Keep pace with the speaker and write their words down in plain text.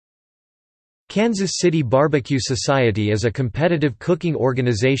Kansas City Barbeque Society is a competitive cooking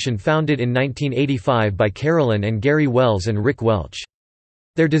organization founded in 1985 by Carolyn and Gary Wells and Rick Welch.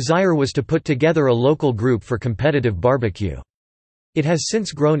 Their desire was to put together a local group for competitive barbecue. It has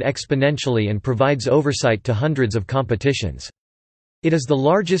since grown exponentially and provides oversight to hundreds of competitions. It is the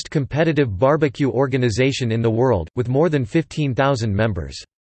largest competitive barbecue organization in the world, with more than 15,000 members.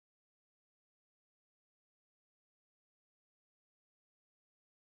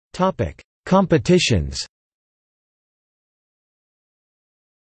 Competitions.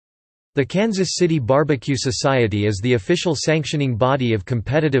 The Kansas City Barbeque Society is the official sanctioning body of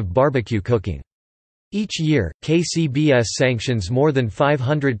competitive barbecue cooking. Each year, KCBS sanctions more than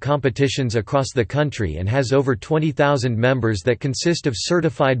 500 competitions across the country and has over 20,000 members that consist of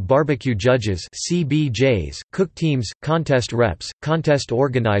certified barbecue judges (CBJs), cook teams, contest reps, contest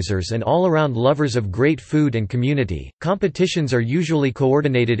organizers, and all-around lovers of great food and community. Competitions are usually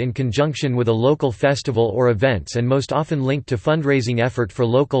coordinated in conjunction with a local festival or events and most often linked to fundraising effort for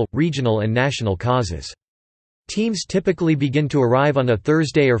local, regional, and national causes. Teams typically begin to arrive on a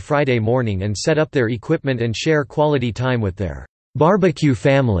Thursday or Friday morning and set up their equipment and share quality time with their barbecue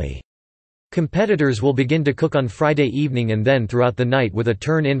family. Competitors will begin to cook on Friday evening and then throughout the night with a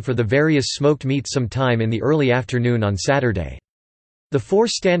turn-in for the various smoked meats sometime in the early afternoon on Saturday. The four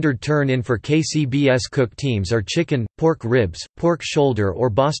standard turn-in for KCBS cook teams are chicken, pork ribs, pork shoulder or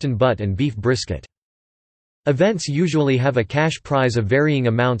Boston butt and beef brisket. Events usually have a cash prize of varying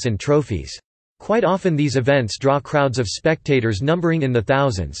amounts and trophies. Quite often these events draw crowds of spectators numbering in the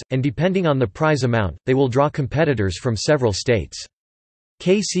thousands, and depending on the prize amount, they will draw competitors from several states.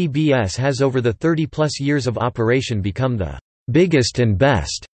 KCBS has over the 30-plus years of operation become the biggest and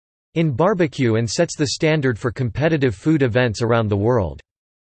best in barbecue and sets the standard for competitive food events around the world.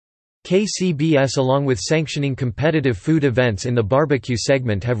 KCBS, along with sanctioning competitive food events in the barbecue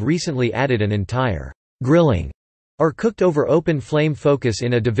segment, have recently added an entire grilling or cooked over open flame focus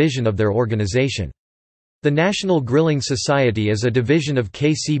in a division of their organization. The National Grilling Society is a division of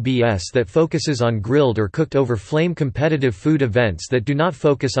KCBS that focuses on grilled or cooked over flame competitive food events that do not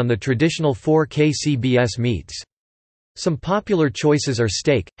focus on the traditional four KCBS meats. Some popular choices are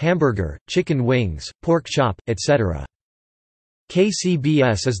steak, hamburger, chicken wings, pork chop, etc.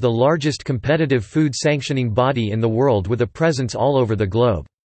 KCBS is the largest competitive food sanctioning body in the world with a presence all over the globe.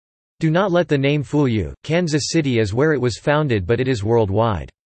 Do not let the name fool you. Kansas City is where it was founded, but it is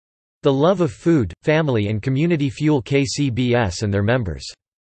worldwide. The love of food, family and community fuel KCBS and their members.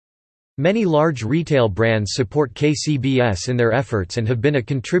 Many large retail brands support KCBS in their efforts and have been a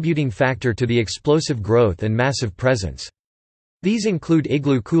contributing factor to the explosive growth and massive presence. These include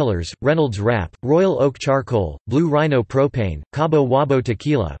Igloo Coolers, Reynolds Wrap, Royal Oak Charcoal, Blue Rhino Propane, Cabo Wabo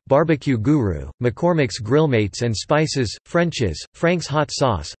Tequila, Barbecue Guru, McCormick's Grillmates and Spices, French's, Frank's Hot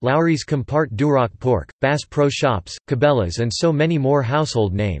Sauce, Lowry's Compart Duroc Pork, Bass Pro Shops, Cabela's, and so many more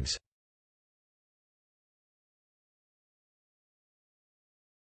household names.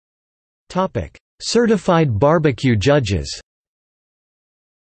 Certified barbecue judges.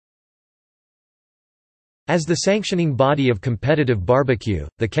 As the sanctioning body of competitive barbecue,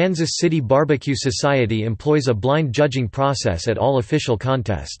 the Kansas City Barbeque Society employs a blind judging process at all official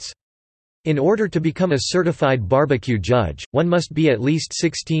contests. In order to become a certified barbecue judge, one must be at least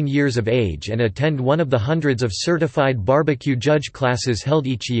 16 years of age and attend one of the hundreds of certified barbecue judge classes held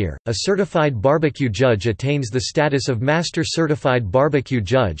each year. A certified barbecue judge attains the status of Master Certified Barbecue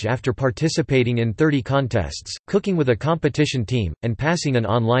Judge after participating in 30 contests, cooking with a competition team, and passing an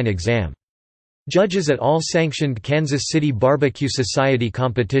online exam. Judges at all sanctioned Kansas City Barbeque Society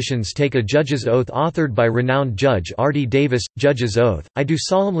competitions take a judge's oath authored by renowned Judge Artie Davis. Judge's oath: I do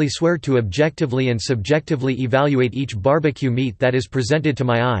solemnly swear to objectively and subjectively evaluate each barbecue meat that is presented to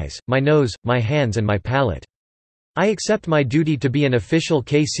my eyes, my nose, my hands and my palate. I accept my duty to be an official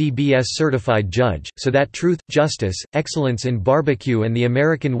KCBS certified judge, so that truth, justice, excellence in barbecue and the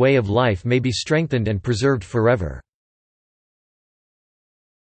American way of life may be strengthened and preserved forever.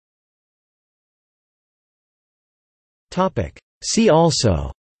 See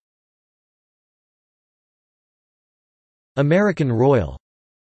also: American Royal.